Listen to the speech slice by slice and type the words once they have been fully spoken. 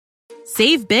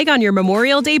Save big on your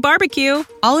Memorial Day barbecue,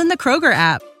 all in the Kroger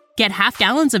app. Get half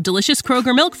gallons of delicious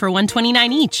Kroger milk for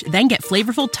 $1.29 each. Then get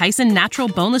flavorful Tyson natural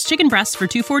boneless chicken breasts for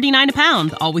 $2.49 a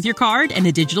pound, all with your card and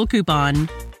a digital coupon.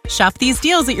 Shop these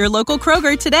deals at your local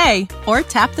Kroger today, or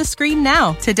tap the screen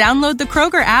now to download the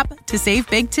Kroger app to save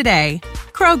big today.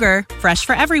 Kroger, fresh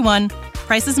for everyone.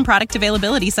 Prices and product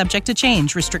availability subject to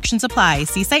change. Restrictions apply.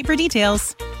 See site for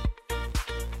details.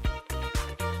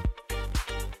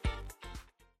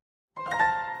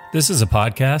 This is a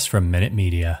podcast from Minute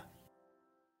Media.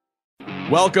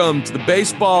 Welcome to the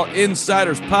Baseball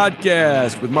Insiders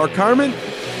Podcast with Mark Harmon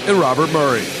and Robert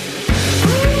Murray.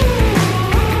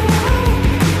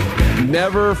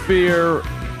 Never fear,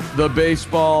 the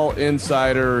Baseball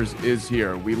Insiders is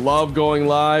here. We love going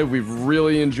live. We've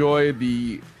really enjoyed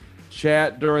the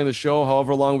chat during the show,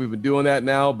 however long we've been doing that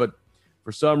now, but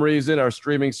for some reason our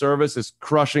streaming service is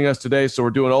crushing us today, so we're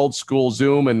doing old school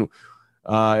Zoom, and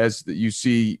as you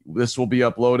see, this will be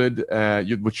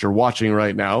uploaded, which you're watching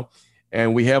right now.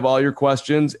 And we have all your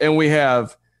questions. And we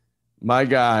have my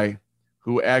guy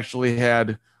who actually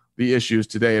had the issues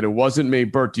today. And it wasn't me.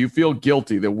 Bert, do you feel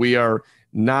guilty that we are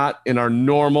not in our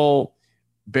normal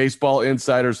Baseball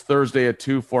Insiders Thursday at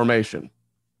 2 formation?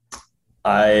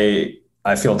 I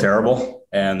feel terrible.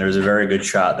 And there's a very good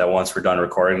shot that once we're done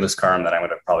recording this, Carm, that I'm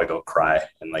going to probably go cry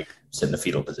and sit in the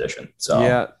fetal position. So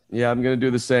yeah, I'm going to do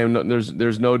the same. No,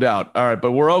 there's no doubt. All right,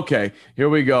 but we're okay. Here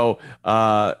we go.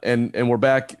 And we're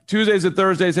back Tuesdays and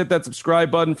Thursdays. Hit that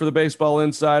subscribe button for the Baseball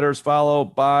Insiders. Follow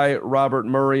by Robert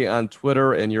Murray on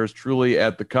Twitter and yours truly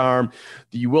at the Carm.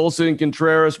 The Wilson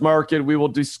Contreras market we will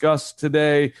discuss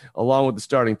today, along with the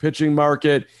starting pitching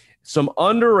market. Some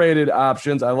underrated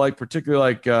options. I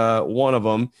particularly like one of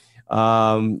them.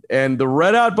 And the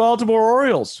Red Hot Baltimore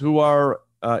Orioles, who are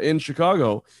in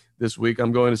Chicago this week.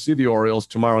 I'm going to see the Orioles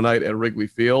tomorrow night at Wrigley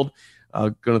Field.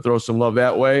 Going to throw some love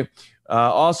that way.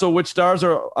 Also, which stars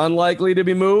are unlikely to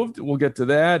be moved? We'll get to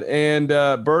that. And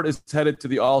Bert is headed to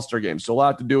the All-Star game, so a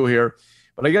lot to do here.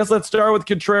 But I guess let's start with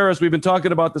Contreras. We've been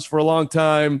talking about this for a long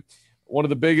time. One of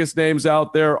the biggest names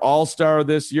out there, All-Star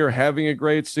this year, having a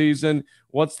great season.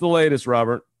 What's the latest,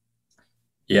 Robert?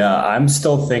 Yeah, I'm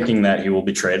still thinking that he will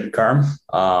be traded, Carm.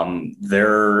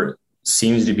 There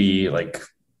seems to be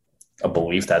a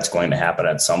belief that's going to happen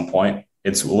at some point.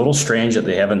 It's a little strange that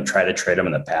they haven't tried to trade him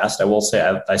in the past. I will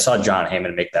say I saw John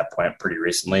Heyman make that point pretty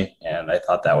recently, and I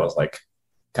thought that was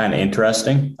kind of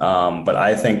interesting. But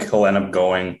I think he'll end up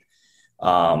going.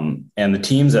 And the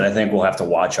teams that I think we'll have to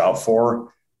watch out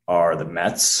for are the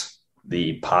Mets,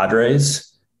 the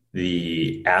Padres,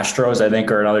 the Astros, I think,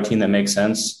 are another team that makes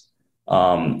sense.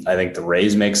 I think the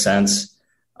Rays make sense.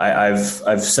 I've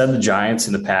said the Giants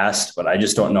in the past, but I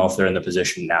just don't know if they're in the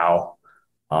position now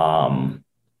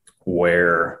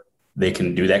where they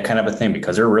can do that kind of a thing,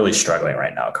 because they're really struggling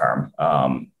right now, Carm.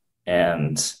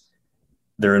 And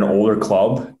they're an older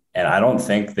club, and I don't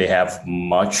think they have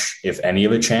much, if any,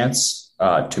 of a chance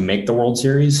to make the World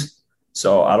Series.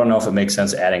 So I don't know if it makes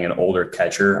sense adding an older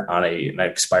catcher on an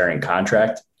expiring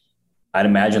contract. I'd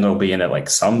imagine they'll be in at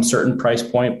some certain price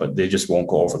point, but they just won't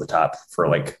go over the top for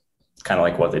kind of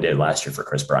like what they did last year for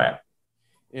Chris Bryant.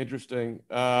 Interesting.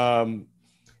 The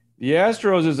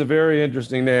Astros is a very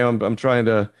interesting name. I'm trying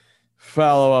to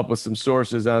follow up with some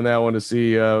sources on that one to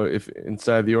see if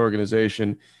inside the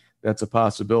organization that's a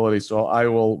possibility. So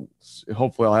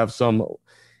hopefully I'll have some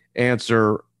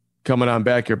answer coming on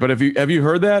back here. But have you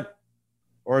heard that,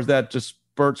 or is that just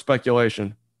Bert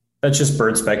speculation? That's just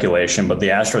bird speculation, but the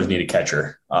Astros need a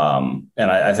catcher. And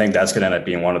I think that's going to end up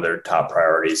being one of their top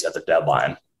priorities at the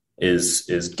deadline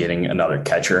is getting another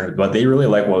catcher. But they really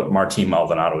like what Martin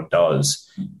Maldonado does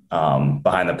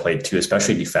behind the plate too,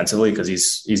 especially defensively, because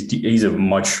he's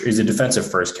a defensive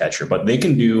first catcher. But they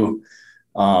can do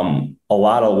a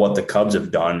lot of what the Cubs have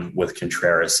done with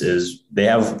Contreras. Is they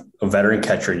have a veteran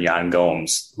catcher in Yan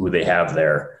Gomes, who they have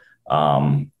there.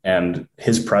 And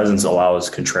his presence allows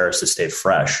Contreras to stay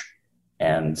fresh.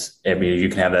 And I mean, you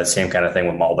can have that same kind of thing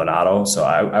with Maldonado. So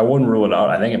I wouldn't rule it out.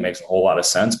 I think it makes a whole lot of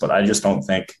sense, but I just don't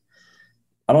think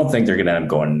they're going to end up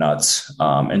going nuts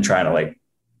and trying to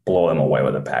blow them away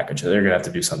with a package. They're going to have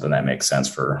to do something that makes sense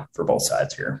for both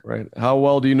sides here. Right. How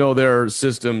well do you know their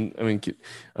system? I mean,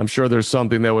 I'm sure there's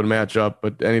something that would match up,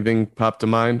 but anything pop to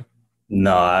mind?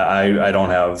 No, I don't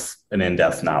have an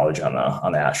in-depth knowledge on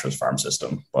the Astros farm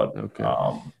system, but okay.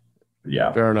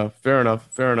 Yeah. Fair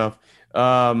enough.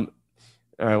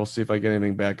 All right, we'll see if I get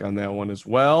anything back on that one as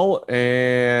well.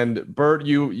 And Bert,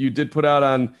 you did put out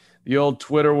on the old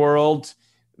Twitter world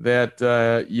that,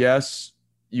 yes,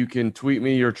 you can tweet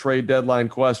me your trade deadline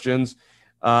questions.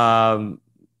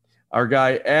 Our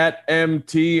guy at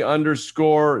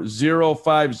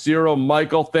MT_050.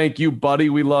 Michael, thank you, buddy.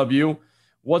 We love you.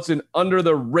 What's an under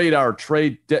the radar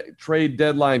trade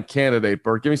deadline candidate,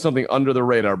 Bert? Give me something under the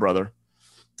radar, brother.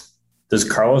 Does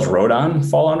Carlos Rodon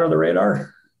fall under the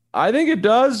radar? I think it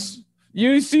does.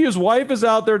 You see his wife is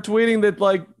out there tweeting that,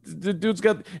 like, the dude's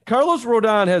got Carlos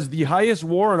Rodon has the highest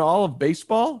WAR in all of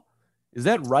baseball. Is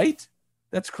that right?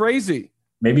 That's crazy.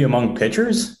 Maybe among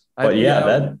pitchers, but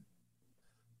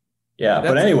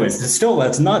but anyways, it's still,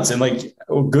 that's nuts. And like,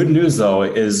 good news though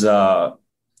is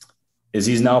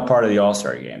he's now part of the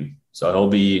All-Star game, so he'll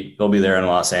be there in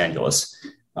Los Angeles.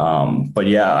 But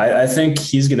yeah, I think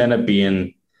he's going to end up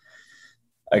being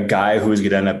a guy who's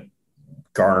going to end up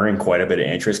garnering quite a bit of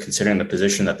interest considering the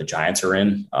position that the Giants are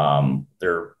in.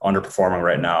 They're underperforming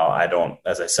right now.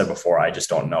 As I said before, I just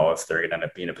don't know if they're going to end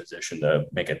up being in a position to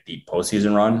make a deep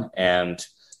postseason run. And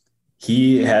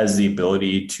he has the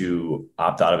ability to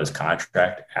opt out of his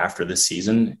contract after this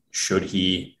season should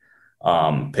he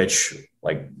pitch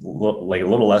like a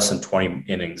little less than 20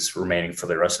 innings remaining for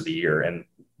the rest of the year. And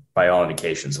by all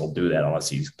indications, he'll do that unless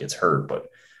he gets hurt.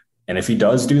 And if he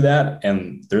does do that,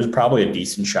 and there's probably a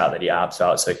decent shot that he opts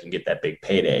out so he can get that big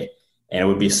payday. And it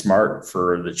would be smart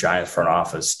for the Giants front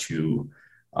office to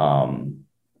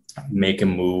make a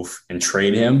move and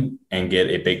trade him and get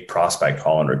a big prospect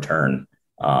haul in return,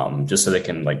 just so they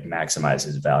can like maximize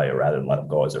his value rather than let him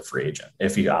go as a free agent.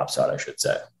 If he opts out, I should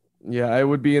say. Yeah, I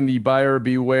would be in the buyer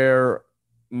beware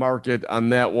market on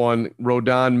that one.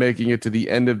 Rodon making it to the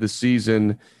end of the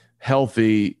season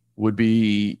healthy would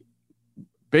be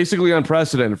basically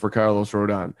unprecedented for Carlos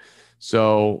Rodon.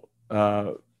 So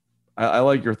I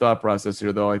like your thought process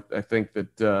here, though. I think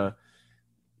that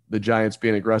the Giants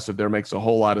being aggressive there makes a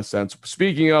whole lot of sense.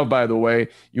 Speaking of, by the way,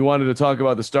 you wanted to talk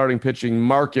about the starting pitching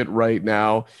market right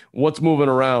now. What's moving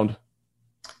around?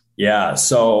 Yeah,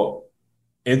 so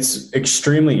it's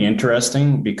extremely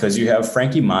interesting because you have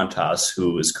Frankie Montas,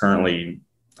 who is currently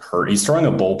hurt. He's throwing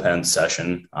a bullpen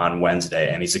session on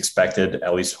Wednesday, and he's expected,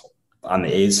 at least on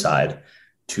the A's side,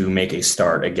 to make a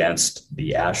start against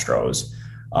the Astros.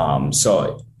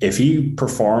 So if he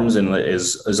performs and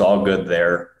is all good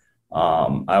there,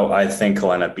 I think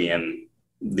he'll end up being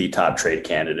the top trade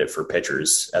candidate for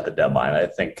pitchers at the deadline. I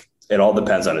think it all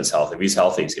depends on his health. If he's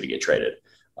healthy, he's going to get traded.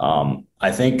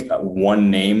 I think one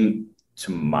name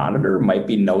to monitor might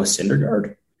be Noah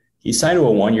Syndergaard. He signed to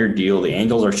a 1-year deal. The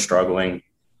Angels are struggling,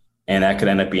 and that could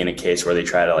end up being a case where they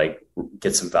try to like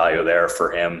get some value there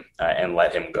for him and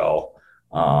let him go.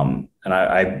 And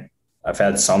I've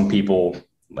had some people,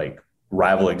 like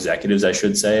rival executives, I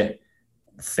should say,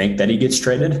 think that he gets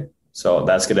traded. So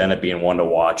that's going to end up being one to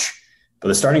watch. But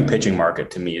the starting pitching market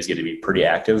to me is going to be pretty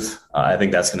active. I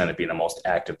think that's going to end up being the most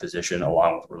active position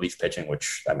along with relief pitching,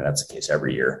 which, I mean, that's the case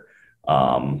every year.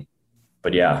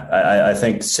 But yeah, I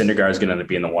think Syndergaard is going to end up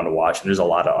being the one to watch. And there's a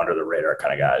lot of under the radar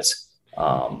kind of guys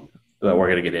that we're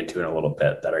going to get into in a little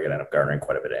bit that are going to end up garnering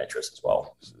quite a bit of interest as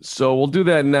well. So we'll do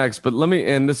that next, but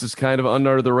and this is kind of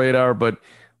under the radar, but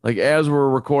like as we're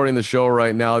recording the show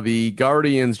right now, the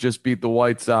Guardians just beat the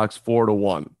White Sox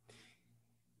 4-1.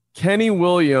 Kenny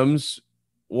Williams,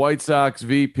 White Sox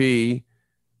VP,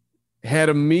 had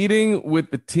a meeting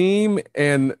with the team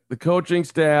and the coaching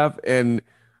staff and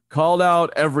called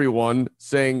out everyone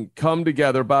saying, come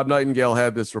together. Bob Nightingale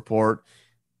had this report.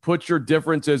 Put your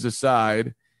differences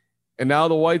aside. And now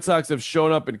the White Sox have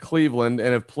shown up in Cleveland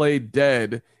and have played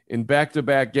dead in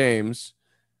back-to-back games.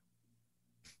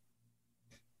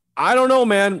 I don't know,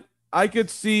 man. I could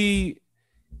see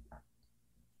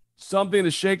something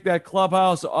to shake that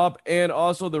clubhouse up, and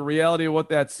also the reality of what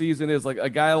that season is. Like a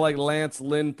guy like Lance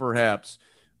Lynn, perhaps,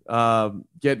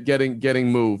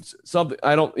 getting moved. Something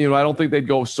I don't think they'd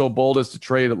go so bold as to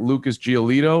trade Lucas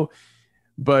Giolito,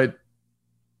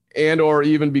 or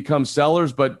even become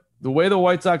sellers. But the way the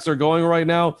White Sox are going right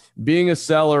now, being a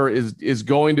seller is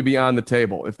going to be on the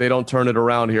table if they don't turn it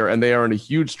around here. And they are in a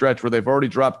huge stretch where they've already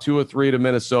dropped 2 or 3 to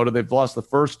Minnesota. They've lost the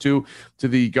first 2 to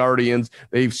the Guardians.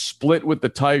 They've split with the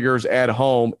Tigers at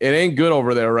home. It ain't good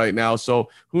over there right now.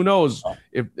 So who knows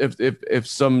if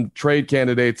some trade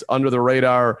candidates under the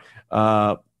radar,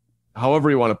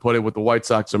 however you want to put it, with the White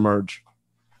Sox emerge.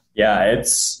 Yeah,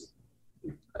 it's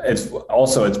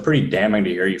pretty damning to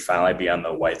hear you finally be on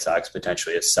the White Sox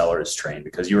potentially as seller's train,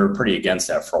 because you were pretty against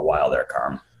that for a while there,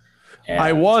 Carm. And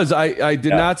I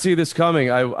did not see this coming.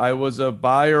 I was a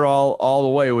buyer all the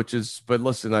way, but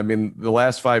listen, I mean, the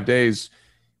last 5 days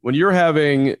when you're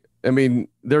having, I mean,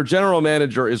 their general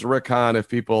manager is Rick Hahn, if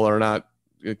people are not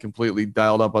completely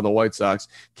dialed up on the White Sox.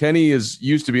 Kenny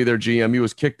used to be their GM. He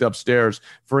was kicked upstairs.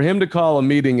 For him to call a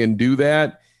meeting and do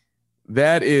that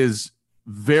is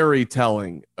very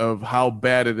telling of how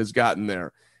bad it has gotten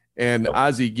there. And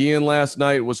Ozzie Guillen last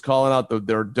night was calling out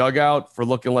their dugout for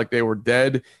looking like they were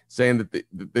dead, saying that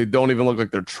they don't even look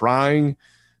like they're trying.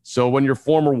 So when your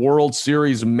former World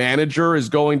Series manager is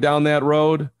going down that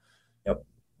road, it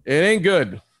ain't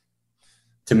good.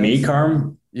 To me,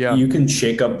 Carm, you can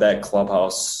shake up that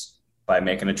clubhouse by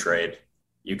making a trade.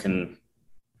 You can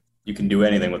do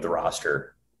anything with the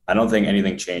roster. I don't think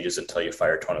anything changes until you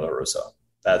fire Tony La Russa.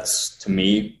 That's, to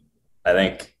me, I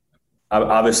think,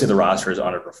 obviously the roster is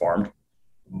underperformed,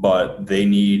 but they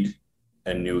need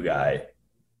a new guy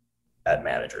at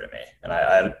manager to me. And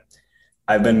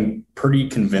I've been pretty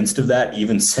convinced of that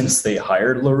even since they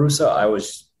hired La Russa. I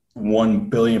was 1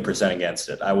 billion% against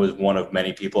it. I was one of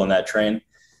many people in that train.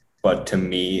 But to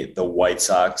me, the White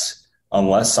Sox,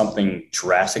 unless something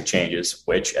drastic changes,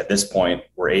 which at this point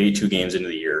we're 82 games into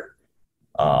the year.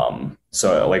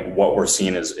 So like what we're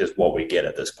seeing is what we get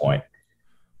at this point.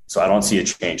 So I don't see a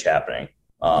change happening.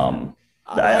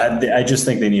 I just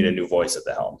think they need a new voice at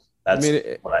the helm. That's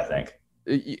what I think.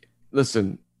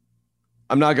 Listen,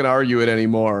 I'm not going to argue it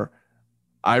anymore.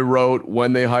 I wrote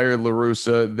when they hired La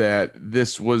Russa that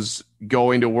this was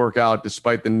going to work out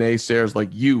despite the naysayers like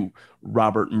you,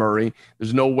 Robert Murray.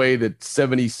 There's no way that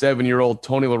 77-year-old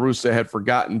Tony La Russa had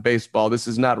forgotten baseball. This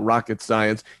is not rocket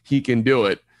science. He can do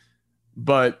it.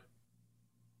 And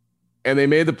they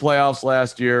made the playoffs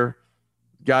last year,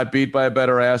 got beat by a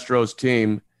better Astros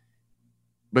team.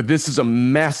 But this is a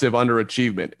massive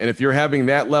underachievement. And if you're having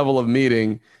that level of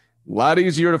meeting, a lot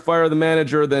easier to fire the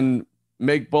manager than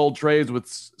make bold trades with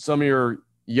some of your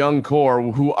young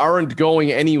core who aren't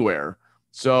going anywhere.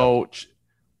 So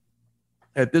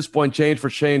at this point, change for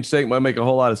change's sake might make a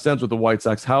whole lot of sense with the White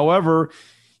Sox. However,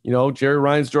 Jerry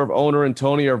Reinsdorf, owner, and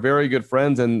Tony are very good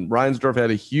friends, and Reinsdorf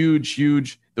had a huge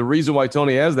 – the reason why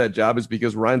Tony has that job is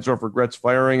because Reinsdorf regrets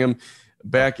firing him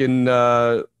back in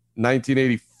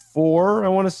 1984, I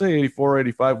want to say, 84,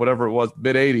 85, whatever it was,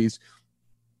 mid-'80s.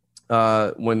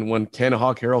 When Ken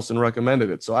Hawk Harrelson recommended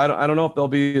it. So I don't know if they'll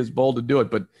be as bold to do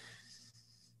it, but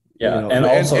go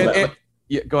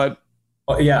ahead.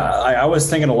 I was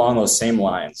thinking along those same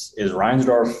lines. Is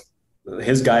Reinsdorf,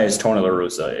 his guy is Tony La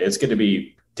Russa. It's going to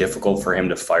be difficult for him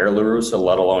to fire La Russa,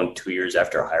 let alone 2 years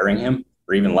after hiring him,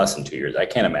 or even less than 2 years. I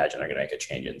can't imagine they're going to make a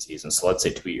change in season. So let's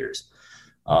say 2 years.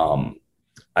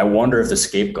 I wonder if the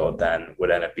scapegoat then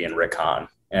would end up being Rick Hahn,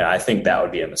 and I think that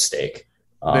would be a mistake.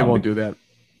 They won't do that.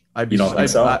 You don't think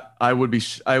so? I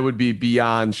would be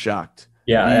beyond shocked.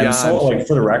 Yeah, and so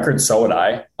for the record, so would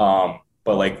I.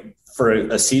 But for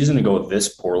a season to go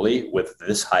this poorly with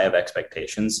this high of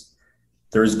expectations,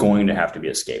 there's going to have to be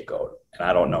a scapegoat, and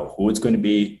I don't know who it's going to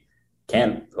be.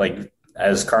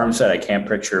 As Carm said, I can't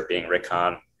picture it being Rick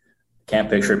Hahn. Can't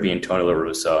picture it being Tony La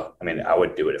Russa. I mean, I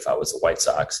would do it if I was the White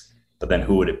Sox, but then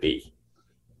who would it be?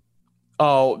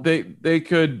 Oh, they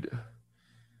could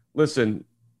listen.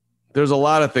 There's a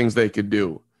lot of things they could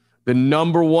do. The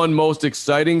number one most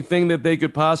exciting thing that they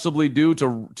could possibly do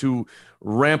to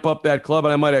ramp up that club,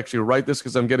 and I might actually write this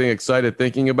because I'm getting excited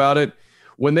thinking about it.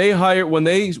 When they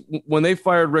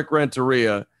fired Rick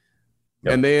Renteria,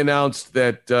 and they announced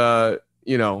that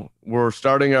we're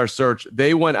starting our search,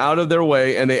 they went out of their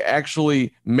way and they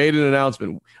actually made an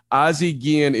announcement. Ozzie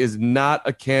Guillen is not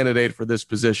a candidate for this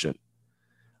position.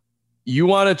 You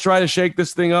want to try to shake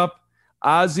this thing up?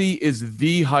 Ozzie is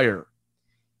the hire.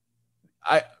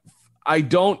 I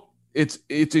don't.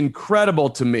 It's incredible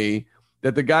to me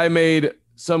that the guy made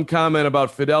some comment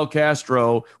about Fidel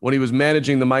Castro when he was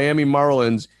managing the Miami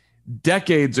Marlins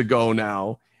decades ago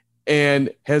now,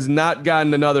 and has not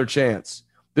gotten another chance.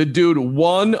 The dude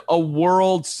won a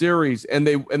World Series, and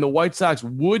the White Sox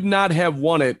would not have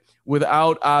won it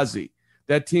without Ozzie.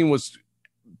 That team was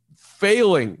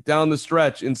failing down the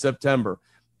stretch in September.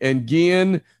 And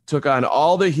Guillen took on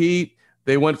all the heat.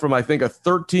 They went from, I think, a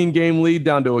 13-game lead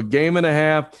down to a game and a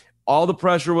half. All the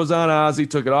pressure was on Ozzie,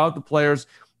 took it off the players,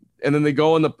 and then they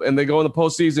go in the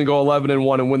postseason, go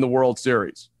 11-1, and win the World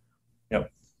Series.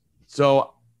 Yep.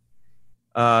 So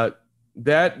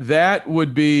that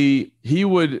would be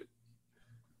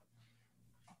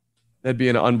that'd be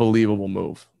an unbelievable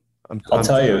move. I'll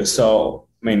tell you. So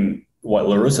I mean, La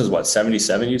Russa's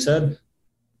 77? You said.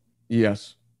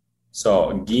 Yes.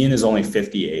 So Guillen is only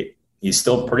 58. He's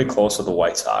still pretty close with the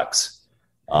White Sox.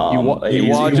 He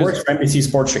works for NBC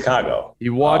Sports Chicago. He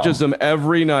watches them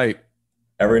every night.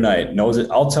 Every night. Knows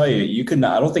it. I'll tell you,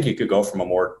 I don't think you could go from a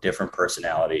more different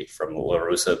personality from La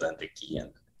Russa than to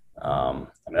Guillen.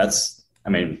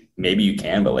 Maybe you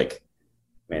can, but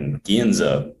Guillen's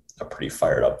a pretty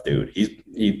fired up dude.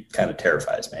 He kind of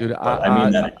terrifies me. Dude, I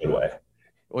mean that in a good way.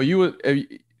 Well,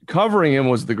 covering him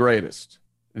was the greatest.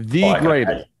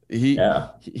 Greatest.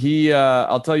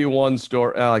 I'll tell you one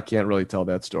story. I can't really tell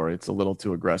that story. It's a little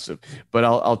too aggressive, but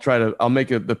I'll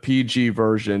make it the PG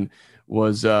version.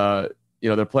 Was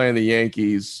they're playing the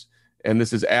Yankees, and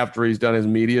this is after he's done his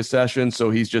media session, so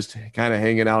he's just kind of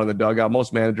hanging out in the dugout.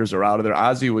 Most managers are out of there.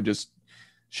 Ozzie would just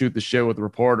shoot the shit with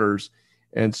reporters,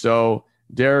 and so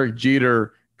Derek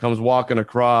Jeter comes walking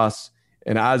across,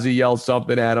 and Ozzie yells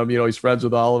something at him. He's friends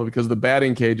with all of them because the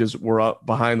batting cages were up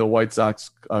behind the White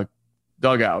Sox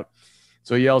dugout.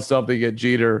 So he yells something at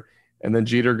Jeter, and then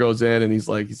Jeter goes in, and he's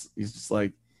like,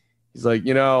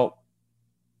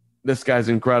 this guy's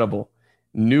incredible.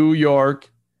 New York,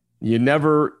 you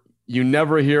never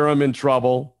hear him in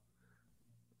trouble.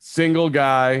 Single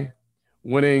guy,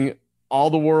 winning all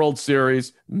the World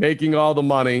Series, making all the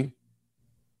money.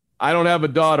 I don't have a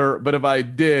daughter, but if I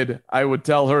did, I would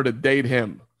tell her to date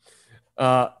him.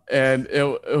 And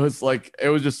it was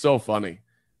just so funny.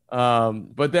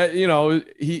 But that,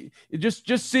 he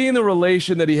just seeing the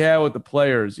relation that he had with the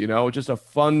players, just a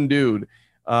fun dude,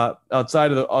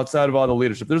 outside of all the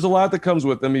leadership. There's a lot that comes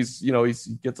with him. He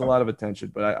gets a lot of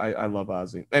attention, but I love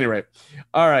Ozzie. Anyway.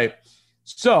 All right.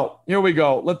 So here we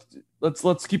go.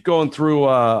 Let's keep going through.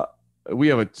 We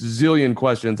have a zillion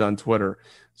questions on Twitter.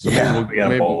 So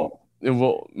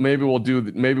maybe we'll do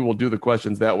the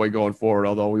questions that way going forward,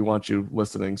 although we want you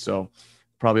listening. So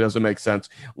probably doesn't make sense.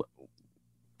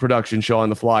 Production show on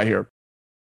the fly here.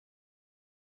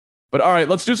 But all right,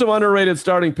 let's do some underrated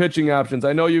starting pitching options.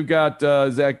 I know you've got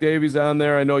Zach Davies on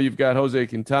there. I know you've got Jose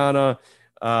Quintana.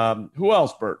 Who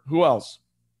else, Bert? Who else?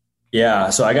 Yeah,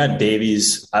 so I got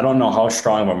Davies. I don't know how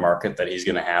strong of a market that he's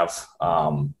going to have,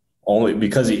 only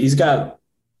because he's got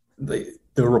the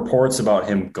reports about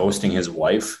him ghosting his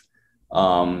wife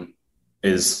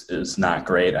is not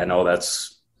great. I know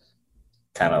that's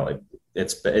kind of like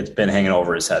it's been hanging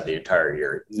over his head the entire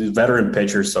year. He's a veteran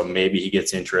pitcher, so maybe he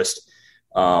gets interest.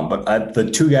 But the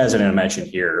two guys I'm going to mention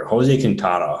here, Jose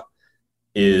Quintana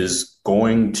he's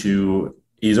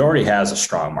already has a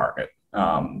strong market.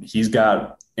 He's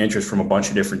got interest from a bunch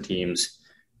of different teams,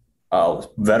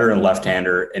 veteran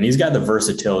left-hander, and he's got the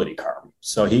versatility card.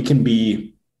 So he can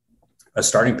be a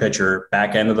starting pitcher,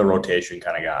 back end of the rotation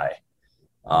kind of guy.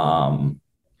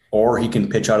 Or he can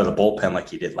pitch out of the bullpen like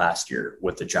he did last year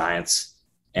with the Giants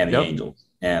and the Angels.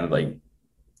 And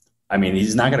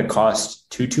he's not going to cost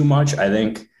too much. I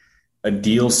think a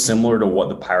deal similar to what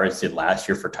the Pirates did last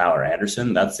year for Tyler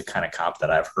Anderson, that's the kind of comp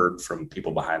that I've heard from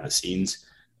people behind the scenes,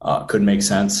 could make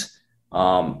sense.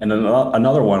 And then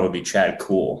another one would be Chad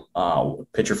Kuhl,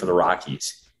 pitcher for the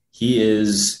Rockies.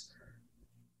 He's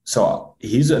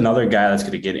another guy that's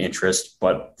going to get interest,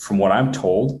 but from what I'm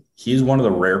told, he's one of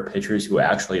the rare pitchers who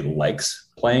actually likes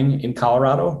playing in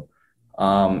Colorado.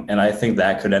 And I think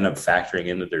that could end up factoring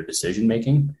into their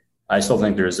decision-making. I still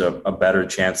think there's a better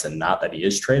chance than not that he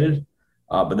is traded.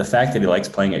 But the fact that he likes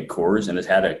playing at Coors and has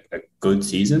had a good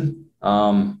season,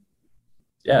 I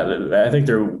think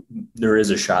there is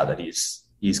a shot that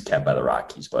he's kept by the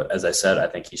Rockies. But as I said, I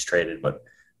think he's traded. But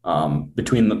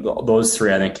between those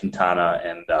three, I think Quintana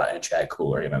and Chad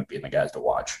Kuhl are going to be the guys to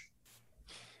watch.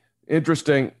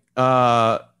 Interesting.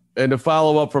 And to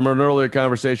follow up from an earlier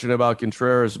conversation about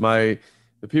Contreras, the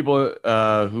people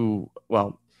I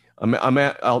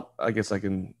guess I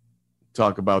can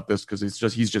talk about this because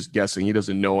he's just guessing. He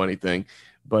doesn't know anything.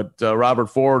 But Robert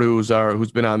Ford, who's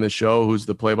been on this show, who's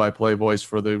the play-by-play voice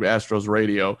for the Astros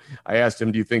radio, I asked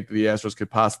him, do you think the Astros could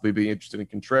possibly be interested in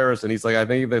Contreras? And he's like, I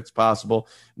think that's possible.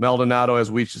 Maldonado, as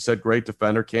we just said, great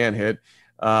defender, can hit.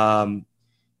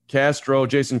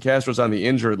 Jason Castro's on the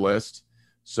injured list,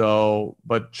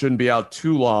 but shouldn't be out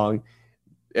too long.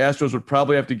 Astros would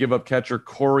probably have to give up catcher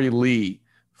Corey Lee,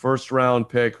 first-round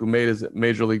pick who made his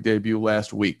major league debut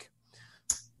last week.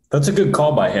 That's a good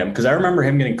call by him because I remember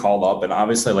him getting called up, and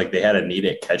obviously they had a need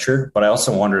at catcher, but I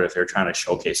also wondered if they're trying to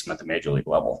showcase him at the major league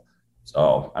level.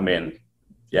 So,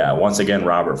 once again,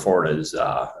 Robert Ford is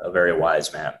a very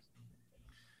wise man.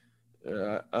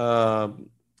 I'm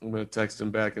going to text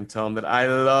him back and tell him that I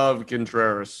love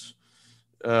Contreras.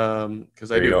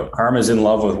 Because I do. Karma's in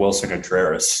love with Wilson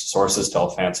Contreras. Sources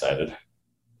tell Fansided.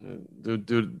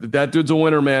 Dude, that dude's a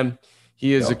winner, man.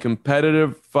 He is a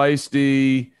competitive,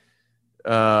 feisty.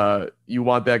 You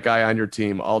want that guy on your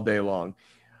team all day long.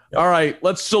 Yep. All right,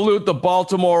 let's salute the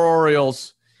Baltimore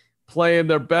Orioles playing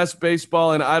their best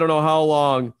baseball in I don't know how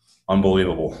long.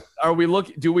 Unbelievable.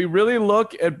 Do we really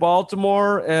look at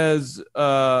Baltimore as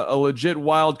a legit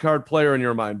wild card player in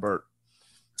your mind, Bert?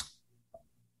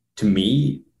 To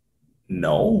me,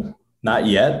 no, not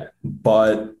yet.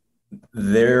 But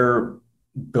they're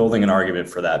building an argument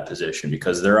for that position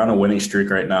because they're on a winning streak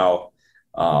right now.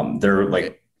 They're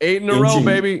like 8 in a row,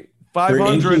 baby.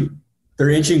 500. They're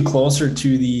inching closer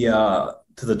to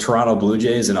the Toronto Blue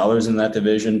Jays and others in that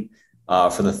division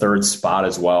for the third spot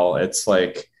as well. It's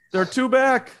like they're 2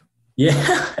 back.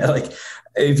 Yeah, like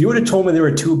if you would have told me they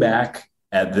were 2 back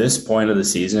at this point of the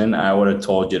season, I would have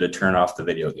told you to turn off the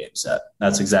video game set.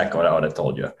 That's exactly what I would have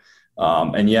told you.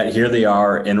 And yet here they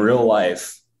are in real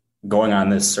life going on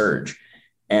this surge.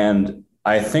 And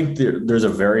I think there's a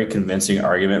very convincing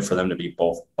argument for them to be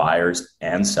both buyers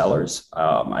and sellers.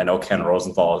 I know Ken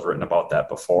Rosenthal has written about that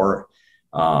before.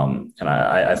 And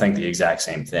I think the exact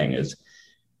same thing is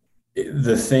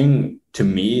the thing to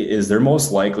me is their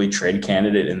most likely trade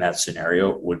candidate in that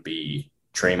scenario would be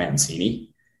Trey Mancini.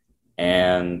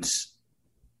 And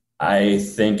I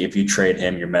think if you trade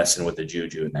him, you're messing with the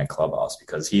juju in that clubhouse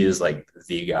because he is like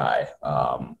the guy.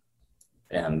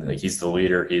 And he's the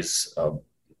leader. He's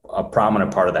a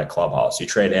prominent part of that clubhouse. You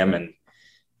trade him and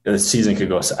the season could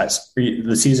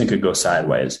go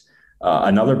sideways.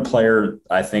 Another player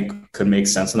I think could make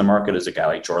sense in the market is a guy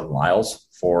like Jordan Lyles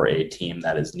for a team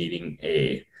that is needing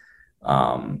an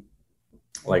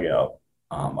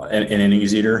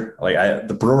innings eater.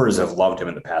 The Brewers have loved him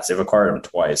in the past. They've acquired him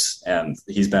twice, and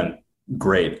he's been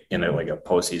great in a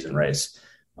postseason race.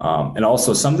 And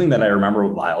also something that I remember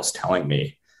Lyles telling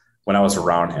me when I was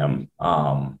around him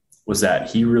was that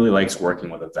he really likes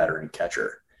working with a veteran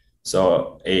catcher.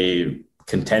 So a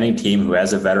contending team who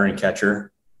has a veteran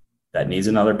catcher that needs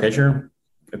another pitcher,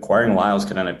 acquiring Lyles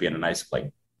could end up being a nice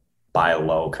buy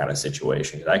low kind of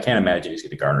situation. I can't imagine he's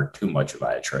going to garner too much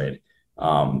via trade.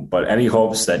 But any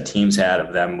hopes that teams had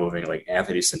of them moving like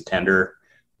Anthony Santander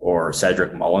or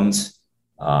Cedric Mullins,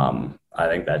 I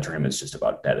think that dream is just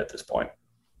about dead at this point.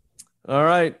 All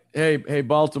right. Hey,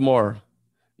 Baltimore,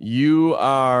 you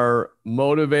are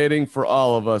motivating for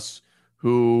all of us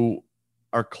who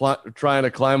are trying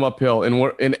to climb uphill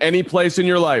in any place in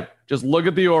your life. Just look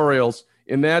at the Orioles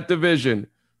in that division.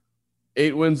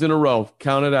 8 wins in a row.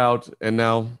 Count it out. And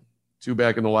now 2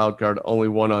 back in the wild card, only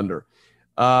 1 under.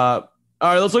 All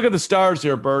right, let's look at the stars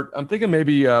here, Bert. I'm thinking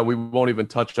maybe we won't even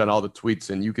touch on all the tweets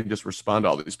and you can just respond to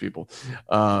all these people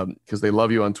because they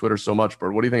love you on Twitter so much,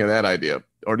 Bert. What do you think of that idea?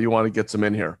 Or do you want to get some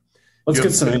in here? Let's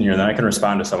get some in here, then I can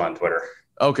respond to some on Twitter.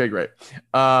 Okay, great.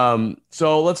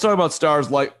 So let's talk about stars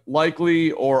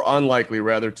likely or unlikely,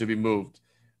 rather, to be moved.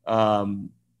 So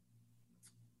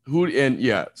who do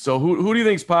you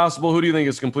think is possible? Who do you think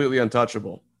is completely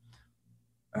untouchable?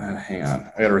 Hang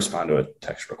on. I got to respond to a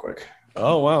text real quick.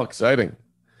 Oh, wow. Exciting.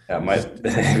 Yeah,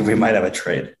 we might have a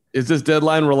trade. Is this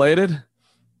deadline related?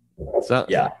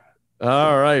 Yeah.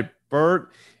 All right,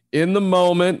 Bert, in the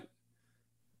moment.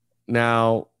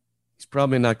 Now, he's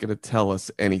probably not going to tell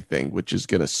us anything, which is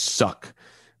going to suck.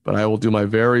 But I will do my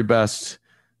very best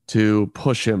to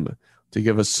push him to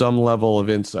give us some level of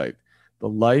insight. The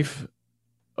life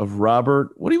of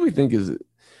Robert. What do we think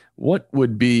what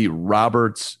would be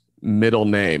Robert's middle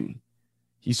name?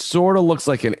 He sort of looks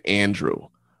like an Andrew.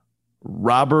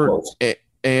 Robert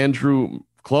Andrew.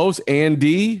 Close.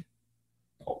 Andy.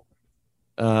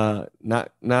 Not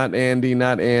Andy,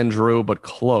 not Andrew, but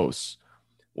close.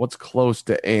 What's close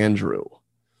to Andrew?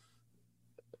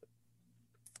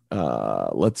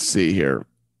 Let's see here.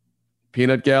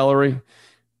 Peanut Gallery.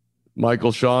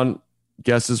 Michael Sean.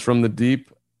 Guesses from the deep.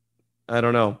 I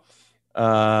don't know.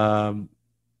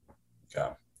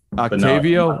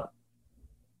 Octavio.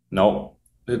 No.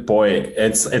 Boy,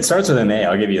 it starts with an A.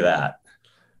 I'll give you that.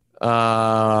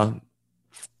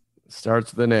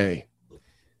 Starts with an A.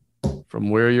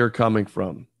 From where you're coming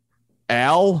from.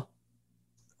 Al?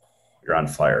 You're on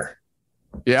fire.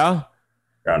 Yeah?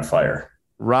 You're on fire.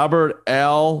 Robert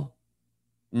Al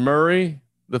Murray,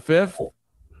 the 5th?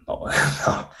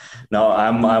 No,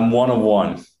 I'm 1 of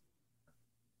 1.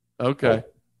 Okay.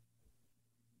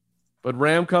 But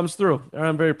Ram comes through.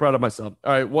 I'm very proud of myself.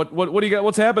 All right, what do you got?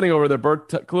 What's happening over there,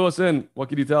 Bert? Clue us in. What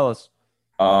can you tell us?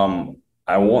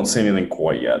 I won't say anything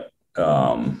quite yet,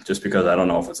 just because I don't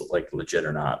know if it's legit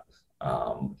or not.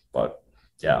 But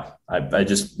yeah, I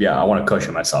want to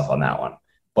cushion myself on that one.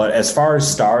 But as far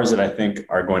as stars that I think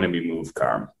are going to be moved,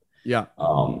 Carm. Yeah.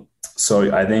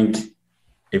 So I think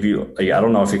I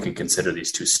don't know if you can consider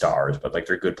these 2 stars, but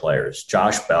they're good players.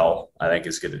 Josh Bell, I think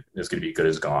is going to be good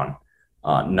as gone.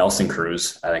 Nelson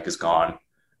Cruz, I think, is gone.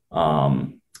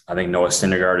 I think Noah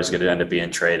Syndergaard is going to end up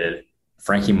being traded.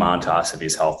 Frankie Montas, if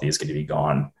he's healthy, is going to be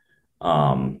gone.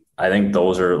 I think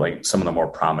those are some of the more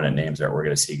prominent names that we're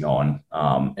going to see going.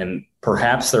 And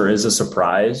perhaps there is a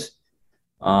surprise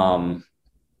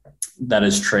that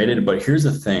is traded. But here's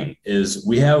the thing is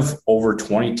we have over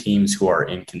 20 teams who are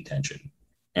in contention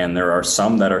And there are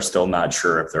some that are still not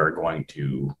sure if they're going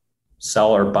to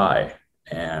sell or buy.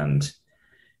 And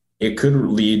it could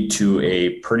lead to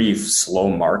a pretty slow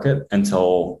market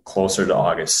until closer to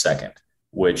August 2nd,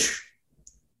 which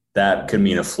that could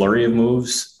mean a flurry of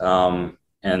moves and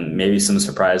maybe some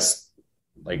surprise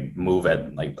like move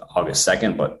at like August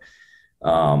 2nd. But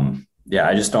yeah,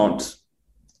 I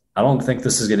don't think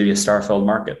this is going to be a star-filled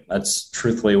market. That's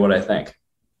truthfully what I think.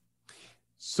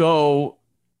 So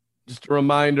just a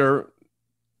reminder,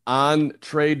 on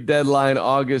trade deadline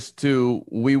August 2,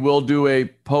 we will do a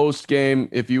post-game,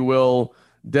 if you will,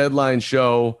 deadline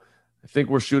show. I think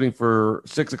we're shooting for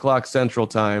 6 o'clock Central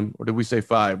Time. Or did we say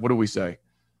 5? What did we say?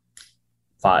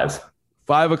 5.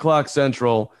 5 o'clock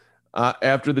Central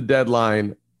after the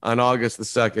deadline on August the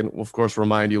 2nd. We'll, of course,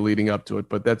 remind you leading up to it.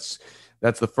 But that's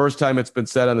the first time it's been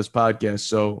said on this podcast.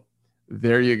 So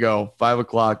there you go. 5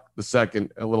 o'clock the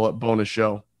 2nd, a little bonus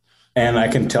show. And I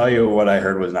can tell you what I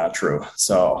heard was not true.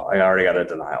 So I already got a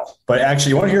denial. But actually,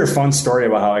 you want to hear a fun story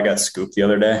about how I got scooped the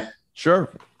other day? Sure.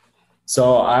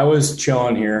 So I was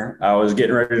chilling here. I was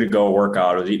getting ready to go work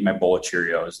out. I was eating my bowl of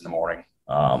Cheerios in the morning.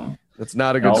 That's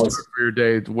not a good start for your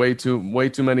day. Way too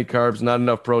many carbs, not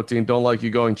enough protein. Don't like you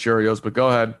going Cheerios, but go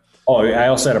ahead. Oh, I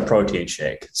also had a protein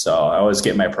shake. So I was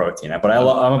getting my protein. But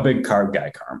I'm a big carb guy,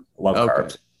 Carm. Love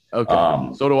carbs.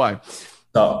 Okay. So do I.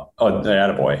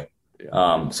 Attaboy.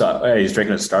 So he's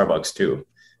drinking a Starbucks too.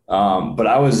 But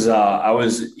I was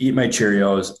eating my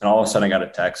Cheerios and all of a sudden I got a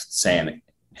text saying,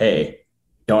 "Hey,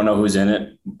 don't know who's in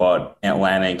it, but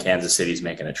Atlanta and Kansas City's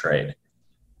making a trade."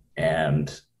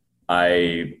 And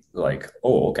I like,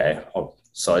 oh, okay.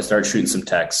 So I start shooting some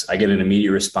texts. I get an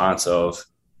immediate response of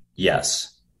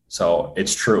yes. So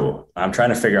it's true. I'm trying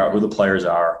to figure out who the players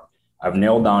are. I've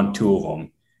nailed down 2 of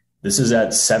them. This is at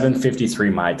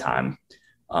 7:53 my time.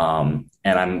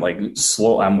 And I'm like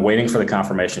I'm waiting for the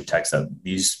confirmation text that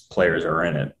these players are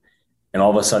in it. And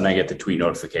all of a sudden I get the tweet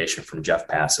notification from Jeff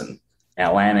Passan.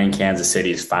 Atlanta and Kansas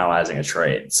City is finalizing a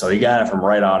trade. So he got it from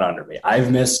right out under me.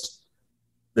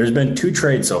 There's been 2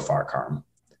 trades so far, Carm.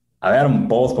 I've had them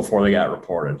both before they got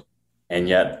reported. And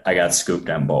yet I got scooped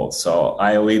on both. So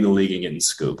I lead the league in getting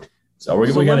scooped. So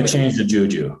we got to change the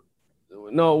juju.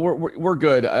 No, we're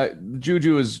good.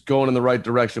 Juju is going in the right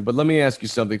direction. But let me ask you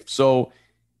something. So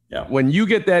yeah. When you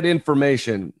get that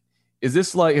information, is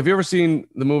this like, have you ever seen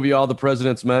the movie All the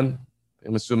President's Men?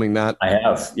 I'm assuming not. I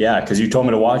have. Yeah. Cause you told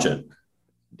me to watch it.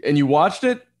 And you watched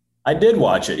it? I did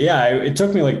watch it. Yeah. It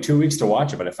took me like 2 weeks to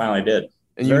watch it, but I finally did.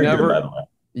 And you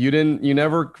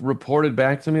never reported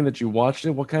back to me that you watched it.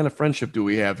 What kind of friendship do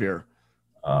we have here?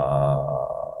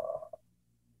 No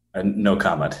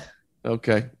comment.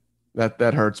 Okay.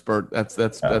 That hurts, Bert.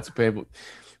 That's painful.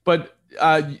 But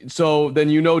so then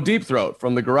Deep Throat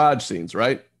from the garage scenes,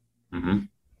 right? Mm-hmm.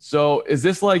 So is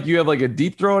this like you have like a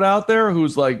Deep Throat out there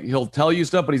who's like he'll tell you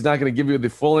stuff, but he's not going to give you the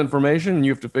full information, and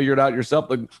you have to figure it out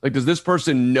yourself? Like does this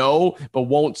person know but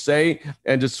won't say,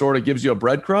 and just sort of gives you a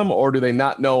breadcrumb, or do they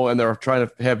not know and they're trying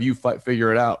to have you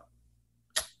figure it out?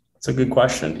 That's a good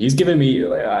question. He's given me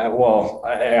I won't.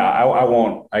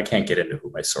 I can't get into who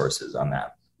my source is on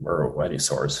that or any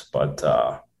source, but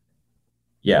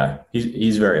yeah,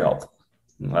 he's very helpful.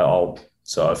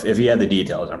 So if he had the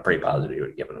details, I'm pretty positive he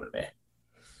would have given them to me.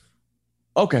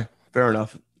 Okay, fair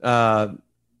enough.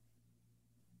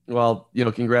 Well,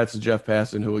 congrats to Jeff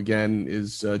Passan, who again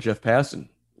is Jeff Passan.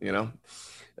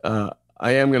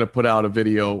 I am going to put out a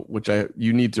video, which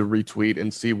you need to retweet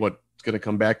and see what's going to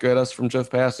come back at us from Jeff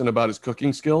Passan about his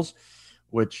cooking skills,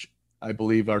 which I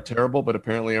believe are terrible, but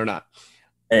apparently are not.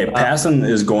 Hey, Passan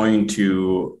is I'm going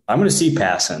to see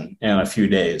Passan in a few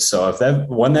days. So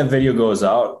when that video goes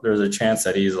out, there's a chance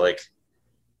that he's like,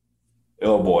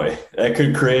 oh boy, that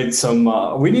could create some,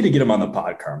 we need to get him on the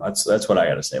pod, Carm. That's what I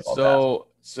got to say about that.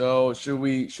 So should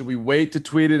we wait to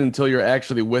tweet it until you're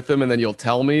actually with him, and then you'll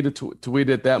tell me to tweet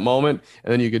it at that moment,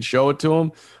 and then you could show it to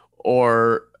him?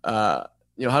 Or, how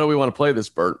do we want to play this,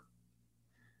 Bert?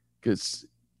 Because,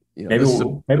 maybe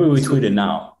we tweet it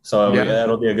now. So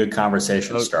that'll be a good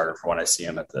conversation starter for when I see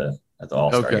him at the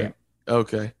All-Star game.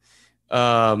 Okay.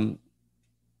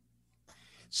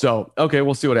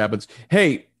 We'll see what happens.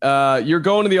 Hey, you're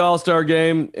going to the All-Star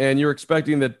game, and you're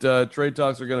expecting that trade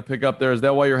talks are going to pick up there. Is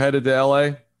that why you're headed to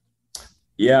LA?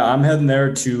 Yeah, I'm heading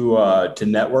there to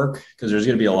network because there's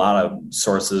going to be a lot of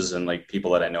sources and like people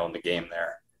that I know in the game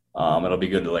there. It'll be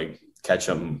good to like catch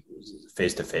them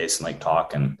face to face and like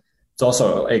talk. And it's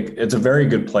also like it's a very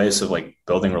good place of like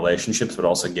building relationships, but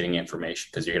also getting information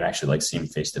because you can actually like see them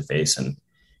face to face, and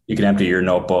you can empty your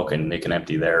notebook and they can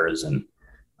empty theirs. And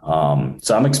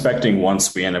so I'm expecting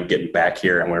once we end up getting back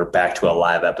here and we're back to a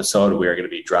live episode, we are going to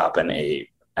be dropping a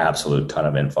absolute ton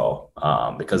of info,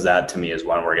 because that to me is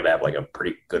when we're going to have like a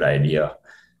pretty good idea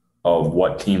of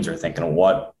what teams are thinking of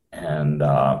what and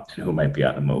who might be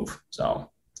on the move. So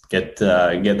get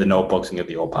the notebooks and get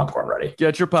the old popcorn ready.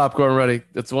 Get your popcorn ready.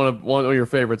 That's one of your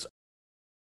favorites.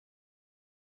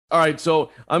 All right,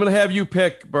 so I'm going to have you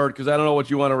pick, Bert, because I don't know what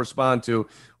you want to respond to.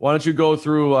 Why don't you go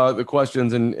through the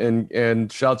questions and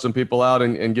shout some people out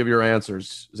and give your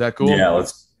answers? Is that cool? Yeah,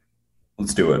 let's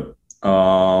do it.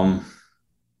 And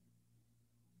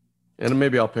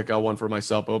maybe I'll pick out one for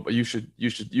myself, but you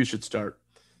should start.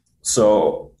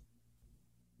 So,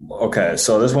 okay,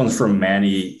 so this one's from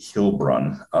Manny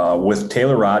Hilbrun. With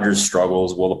Taylor Rogers'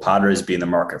 struggles, will the Padres be in the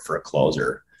market for a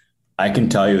closer? I can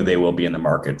tell you they will be in the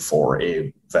market for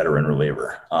a veteran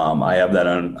reliever. I have that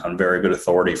on very good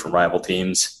authority from rival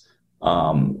teams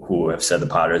who have said the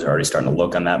Padres are already starting to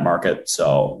look on that market.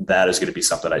 So that is going to be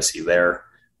something I see there,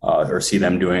 or see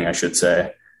them doing, I should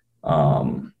say.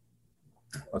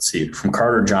 Let's see. From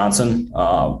Carter Johnson,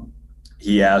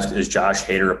 he asked, is Josh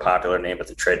Hader a popular name at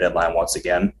the trade deadline once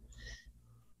again?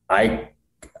 I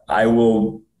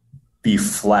will be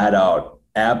flat out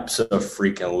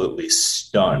absolutely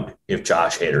stunned if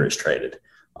Josh Hader is traded.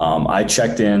 I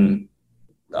checked in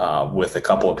with a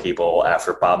couple of people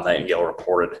after Bob Nightingale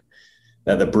reported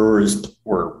that the Brewers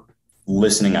were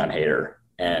listening on Hader.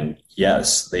 And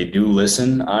yes, they do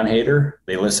listen on Hader.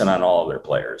 They listen on all of their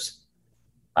players.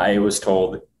 I was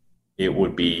told it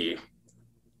would be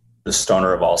the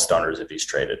stunner of all stunners if he's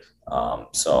traded.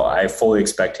 So I fully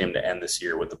expect him to end this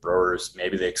year with the Brewers.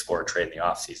 Maybe they explore a trade in the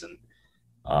offseason.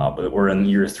 But we're in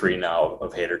year 3 now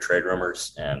of Hader trade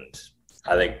rumors, and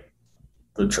I think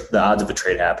the odds of a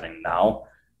trade happening now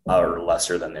are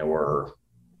lesser than they were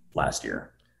last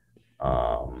year.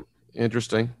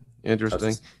 Interesting.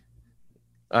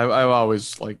 I've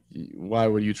always like, why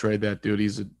would you trade that dude?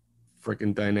 He's a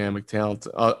freaking dynamic talent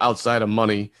outside of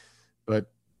money.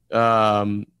 But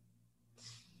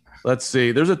let's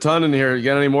see. There's a ton in here. You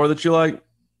got any more that you like?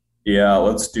 Yeah,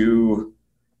 let's do.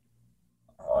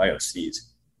 I gotta sneeze.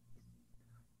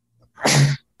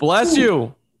 Bless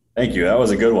you. Thank you. That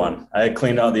was a good one. I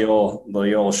cleaned out the old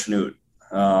schnoot.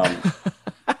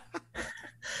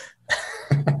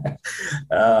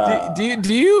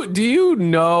 Do you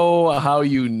know how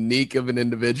unique of an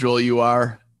individual you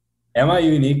are? Am I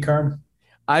unique, Carm?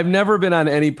 I've never been on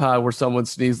any pod where someone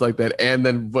sneezed like that and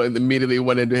then immediately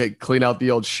went into clean out the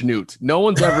old schnoot. No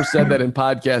one's ever said that in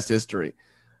podcast history.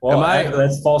 Well,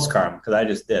 that's false, Carm, because I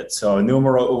just did. So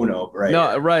numero uno, right?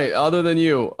 No, right. Other than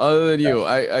you,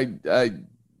 I,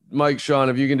 Mike, Sean,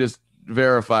 if you can just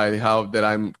verify that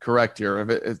I'm correct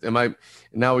here. Am I?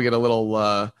 Now we get a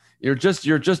little. You're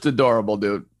just adorable,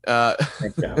 dude.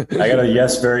 Thank you. I got a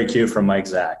yes, very cute from Mike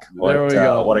Zach. There we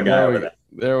go. What a guy over there.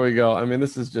 There we go. I mean,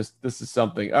 this is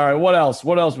something. All right. What else?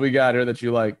 What else we got here that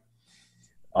you like?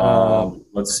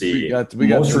 Let's see. We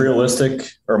got most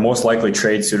realistic or most likely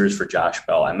trade suitors for Josh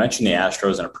Bell. I mentioned the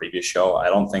Astros in a previous show. I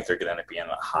don't think they're going to be in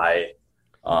a high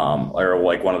or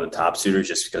like one of the top suitors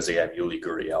just because they have Yuli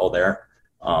Gurriel there.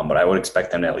 But I would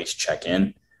expect them to at least check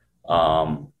in.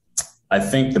 I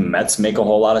think the Mets make a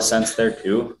whole lot of sense there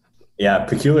too. Yeah,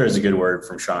 peculiar is a good word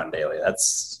from Sean Daly.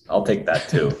 I'll take that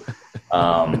too.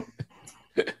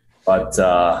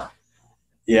 But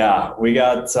yeah, we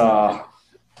got.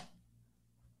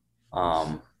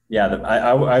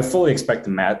 I fully expect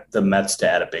the Mets to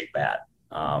add a big bat.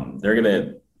 They're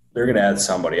gonna add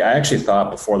somebody. I actually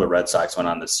thought before the Red Sox went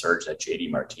on this surge that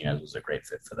JD Martinez was a great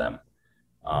fit for them,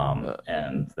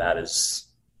 and that is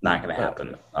not going to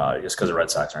happen just because the Red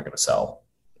Sox aren't going to sell.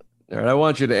 All right, I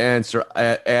want you to answer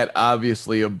at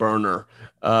obviously a burner.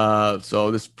 So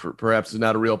this perhaps is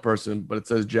not a real person, but it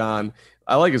says John.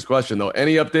 I like his question though.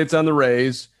 Any updates on the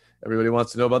Rays? Everybody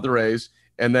wants to know about the Rays.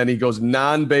 And then he goes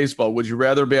non-baseball. Would you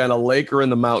rather be on a lake or in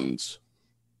the mountains?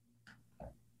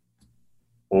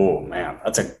 Oh man,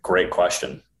 that's a great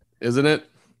question. Isn't it?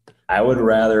 I would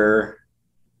rather.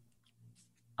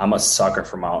 I'm a sucker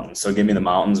for mountains, so give me the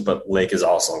mountains. But lake is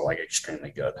also like extremely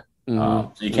good.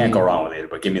 So you can't go wrong with it.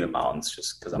 But give me the mountains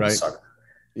just because I'm a sucker.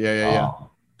 Yeah.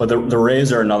 But the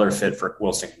Rays are another fit for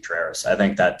Wilson Contreras. I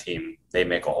think that team, they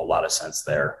make a whole lot of sense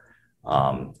there.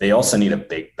 They also need a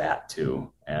big bat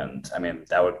too, and I mean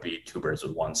that would be 2 birds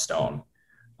with 1 stone.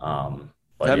 But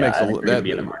that makes I think they're be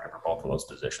in the market for both of those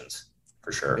positions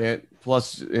for sure. And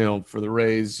plus, for the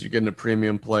Rays, you're getting a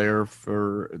premium player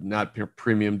for not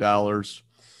premium dollars.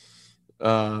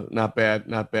 Not bad.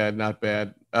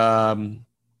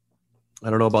 I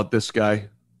don't know about this guy.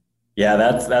 Yeah,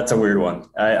 that's a weird one.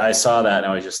 I saw that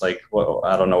and I was just like, well,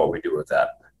 I don't know what we do with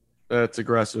that. That's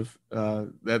aggressive.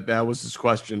 That was his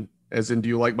question. As in, do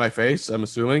you like my face? I'm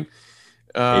assuming.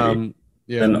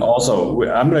 Yeah. And also,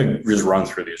 I'm going to just run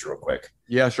through these real quick.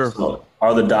 Yeah, sure. So,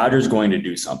 are the Dodgers going to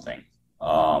do something?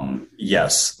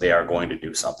 Yes, they are going to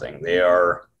do something.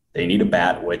 They need a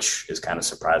bat, which is kind of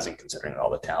surprising considering all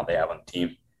the talent they have on the team.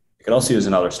 They could also use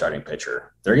another starting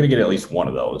pitcher. They're going to get at least one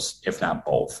of those, if not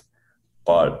both.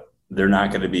 But they're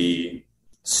not going to be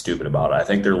stupid about it. I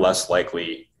think they're less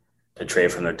likely to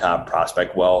trade from their top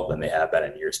prospect well than they have been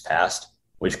in years past,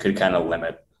 which could kind of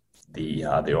limit the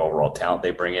overall talent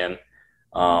they bring in.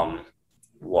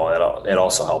 Well, it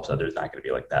also helps that there's not going to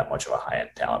be like that much of a high-end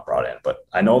talent brought in. But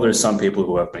I know there's some people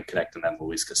who have been connecting them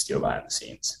Luis Castillo behind the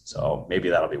scenes. So maybe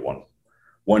that'll be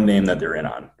one name that they're in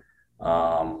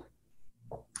on.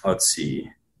 Let's see.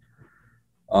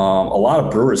 A lot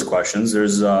of Brewers questions.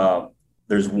 There's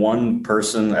one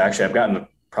person, actually I've gotten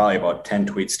probably about 10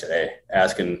 tweets today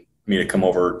asking me to come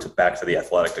over back to The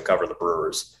Athletic to cover the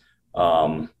Brewers.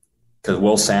 Because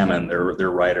Will Salmon, their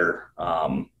writer,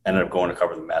 ended up going to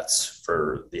cover the Mets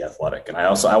for The Athletic. And I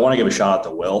want to give a shout out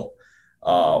to Will.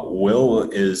 Will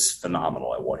is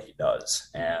phenomenal at what he does,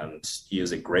 and he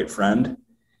is a great friend.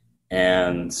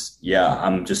 And yeah,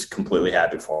 I'm just completely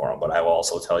happy for him. But I will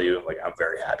also tell you, like, I'm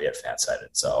very happy at Fansided.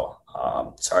 So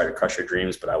sorry to crush your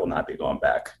dreams, but I will not be going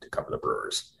back to cover the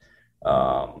Brewers.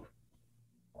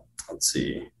 Let's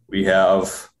see. We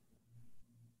have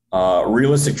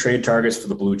realistic trade targets for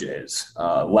the Blue Jays.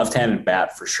 Left-handed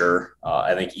bat for sure.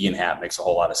 I think Ian Happ makes a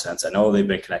whole lot of sense. I know they've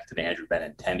been connected to Andrew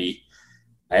Benintendi.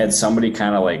 I had somebody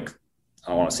kind of like,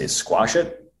 I don't want to say squash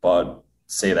it, but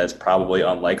say that's probably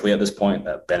unlikely at this point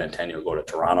that Benintendi will go to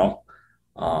Toronto.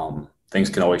 Things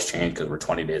can always change because we're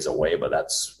 20 days away, but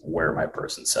that's where my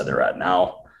person said they're at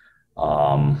now.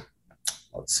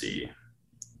 Let's see.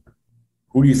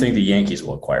 Who do you think the Yankees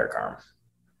will acquire, Carm?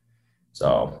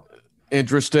 So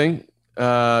interesting.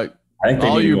 I think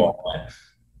they need to go all in.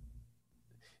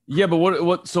 Yeah, but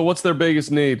what? So what's their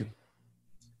biggest need?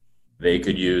 They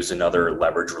could use another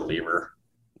leverage reliever.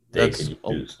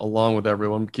 Along with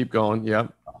everyone. Keep going. Yeah.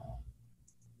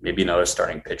 Maybe another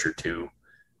starting pitcher too.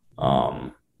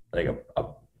 Like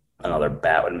another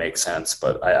bat would make sense,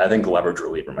 but I think leverage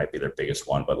reliever might be their biggest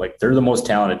one. But like they're the most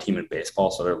talented team in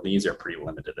baseball, so their needs are pretty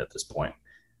limited at this point.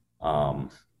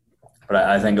 But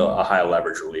I think a high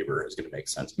leverage reliever is going to make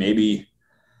sense. Maybe I'm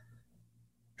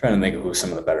trying to think of who some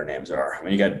of the better names are. I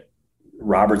mean, you got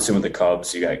Robertson with the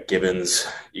Cubs, you got Gibbons.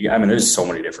 There's so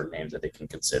many different names that they can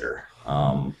consider.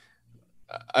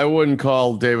 I wouldn't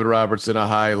call David Robertson a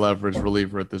high leverage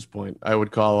reliever at this point. I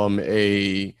would call him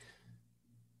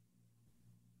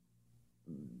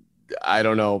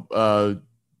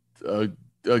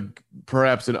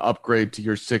perhaps an upgrade to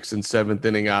your 6th and 7th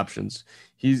inning options.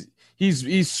 He's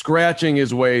scratching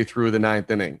his way through the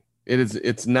 9th inning.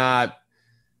 It's not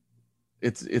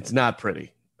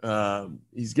pretty.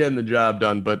 He's getting the job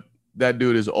done, but that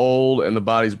dude is old and the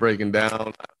body's breaking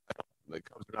down. The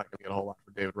Cubs are not going to get a whole lot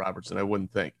for David Robertson, I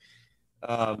wouldn't think.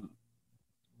 What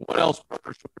else?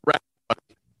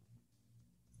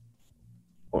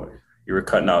 You were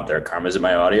cutting out there, Carm. Is it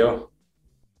my audio?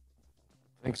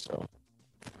 I think so.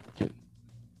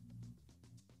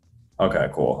 Okay,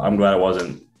 cool. I'm glad it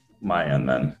wasn't my end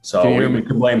then. So we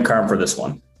can blame Carm for this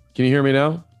one. Can you hear me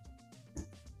now?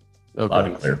 Okay. Loud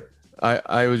and clear.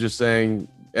 I was just saying,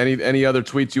 any other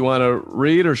tweets you want to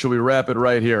read, or should we wrap it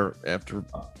right here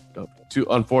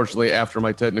unfortunately after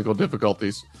my technical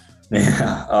difficulties?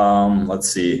 Yeah. Let's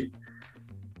see.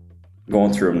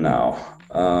 Going through them now.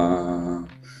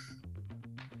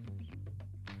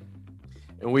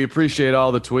 And we appreciate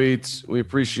all the tweets. We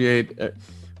appreciate.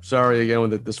 Sorry again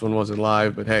that this one wasn't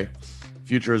live, but hey,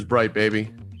 future is bright,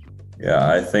 baby. Yeah,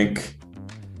 I think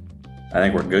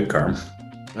we're good, Carm.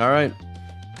 All right.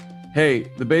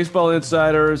 Hey, the Baseball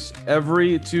Insiders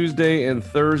every Tuesday and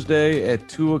Thursday at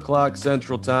 2:00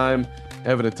 Central Time.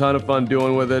 Having a ton of fun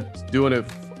doing it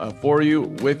for you,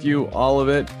 with you, all of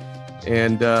it.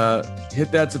 And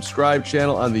hit that subscribe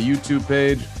channel on the YouTube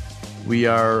page. We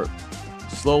are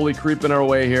slowly creeping our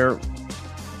way here.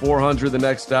 400 the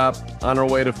next stop, on our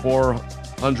way to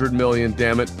 400 million,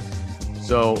 damn it.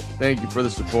 So thank you for the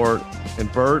support. And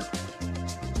Bert,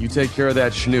 you take care of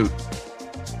that schnoot.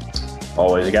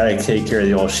 Always, you gotta take care of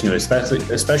the old schnoot,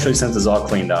 especially since it's all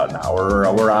cleaned out now.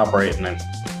 We're operating and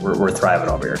we're thriving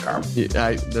over here, Carm. Yeah,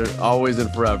 they're always and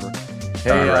forever.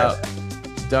 Hey,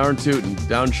 darn tootin',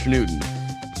 down schnootin'.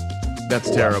 That's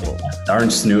terrible. Darn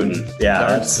snootin'. Yeah,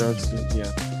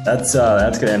 that's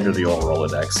gonna enter the old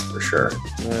Rolodex for sure.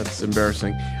 That's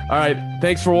embarrassing. All right,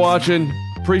 thanks for watching.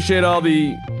 Appreciate all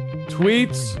the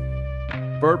tweets.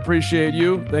 Bert, appreciate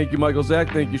you. Thank you, Michael Zach.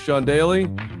 Thank you, Sean Daly.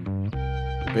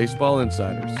 Baseball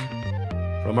Insiders,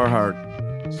 from our heart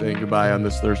saying goodbye on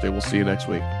this Thursday. We'll see you next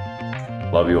week.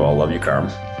 Love you all. Love you, Carm.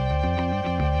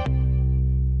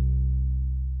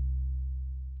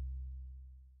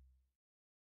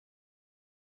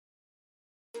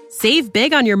 Save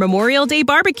big on your Memorial Day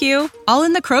barbecue, all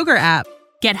in the Kroger app.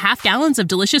 Get half gallons of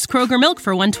delicious Kroger milk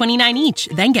for $1.29 each.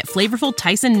 Then get flavorful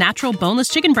Tyson natural boneless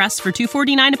chicken breasts for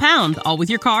 $2.49 a pound, all with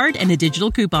your card and a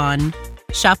digital coupon.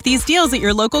 Shop these deals at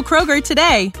your local Kroger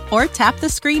today, or tap the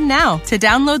screen now to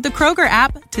download the Kroger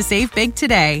app to save big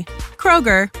today.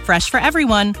 Kroger, fresh for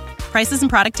everyone. Prices and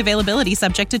product availability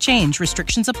subject to change.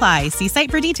 Restrictions apply. See site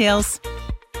for details.